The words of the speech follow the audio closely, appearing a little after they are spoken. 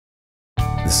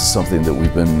This is something that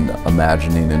we've been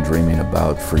imagining and dreaming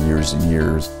about for years and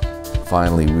years.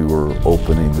 Finally, we were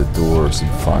opening the doors,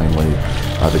 and finally,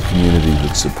 the community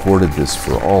that supported this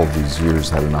for all of these years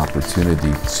had an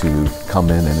opportunity to come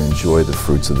in and enjoy the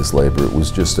fruits of this labor. It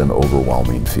was just an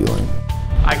overwhelming feeling.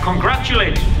 I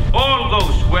congratulate all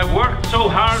those who have worked so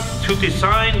hard to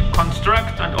design,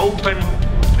 construct, and open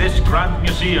this grand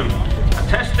museum, a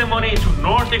testimony to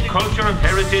Nordic culture and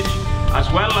heritage, as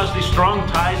well as the strong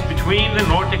ties between the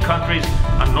Nordic countries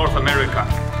and North America.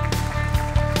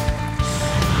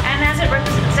 And as it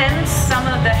represents some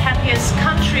of the happiest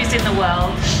countries in the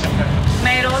world,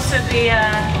 may it also be a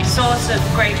source of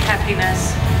great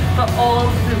happiness for all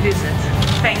who visit.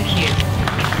 Thank you.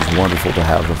 It's wonderful to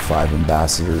have the 5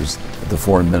 ambassadors, the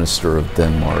Foreign Minister of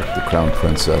Denmark, the Crown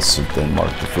Princess of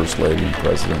Denmark, the First Lady and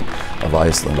President of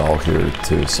Iceland, all here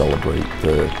to celebrate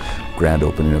the grand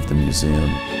opening of the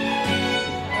museum.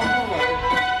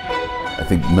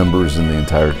 I think members in the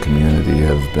entire community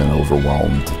have been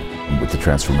overwhelmed with the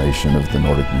transformation of the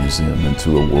Nordic Museum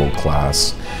into a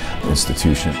world-class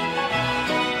institution.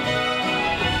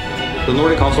 The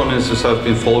Nordic Council of Ministers have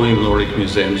been following the Nordic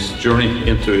Museum's journey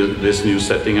into this new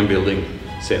setting and building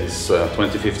since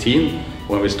 2015,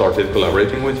 when we started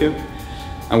collaborating with you,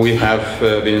 and we have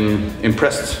been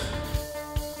impressed.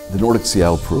 The Nordic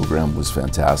Seattle program was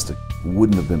fantastic. It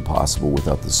wouldn't have been possible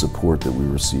without the support that we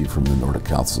received from the Nordic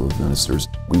Council of Ministers.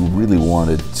 We really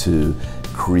wanted to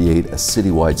create a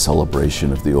citywide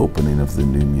celebration of the opening of the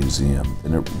new museum,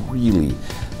 and it really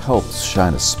helped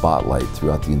shine a spotlight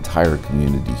throughout the entire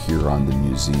community here on the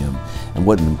museum and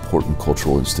what an important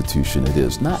cultural institution it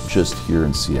is, not just here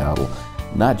in Seattle,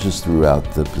 not just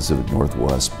throughout the Pacific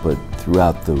Northwest, but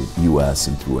throughout the U.S.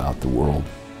 and throughout the world.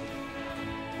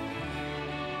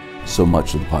 So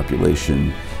much of the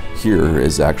population here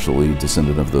is actually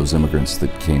descendant of those immigrants that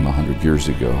came 100 years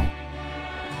ago.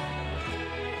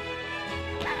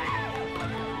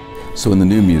 So in the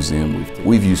new museum,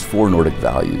 we've used 4 Nordic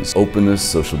values: openness,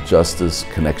 social justice,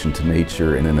 connection to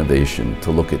nature, and innovation, to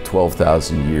look at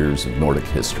 12,000 years of Nordic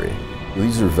history.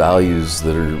 These are values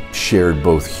that are shared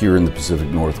both here in the Pacific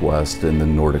Northwest and the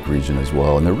Nordic region as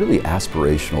well, and they're really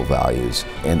aspirational values.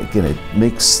 And again, it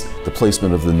makes the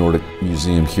placement of the Nordic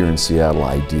Museum here in Seattle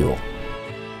ideal.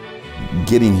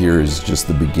 Getting here is just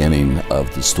the beginning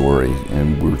of the story,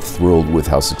 and we're thrilled with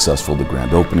how successful the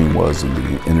grand opening was, and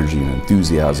the energy and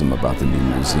enthusiasm about the new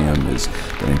museum has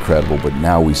been incredible. But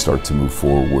now we start to move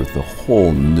forward with a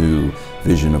whole new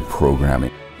vision of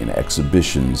programming,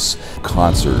 exhibitions,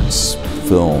 concerts,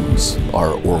 films,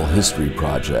 our oral history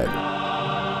project.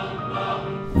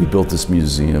 We built this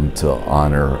museum to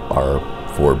honor our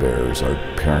forebears, our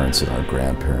parents and our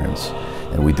grandparents,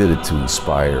 and we did it to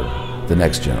inspire the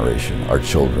next generation, our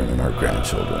children and our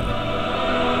grandchildren.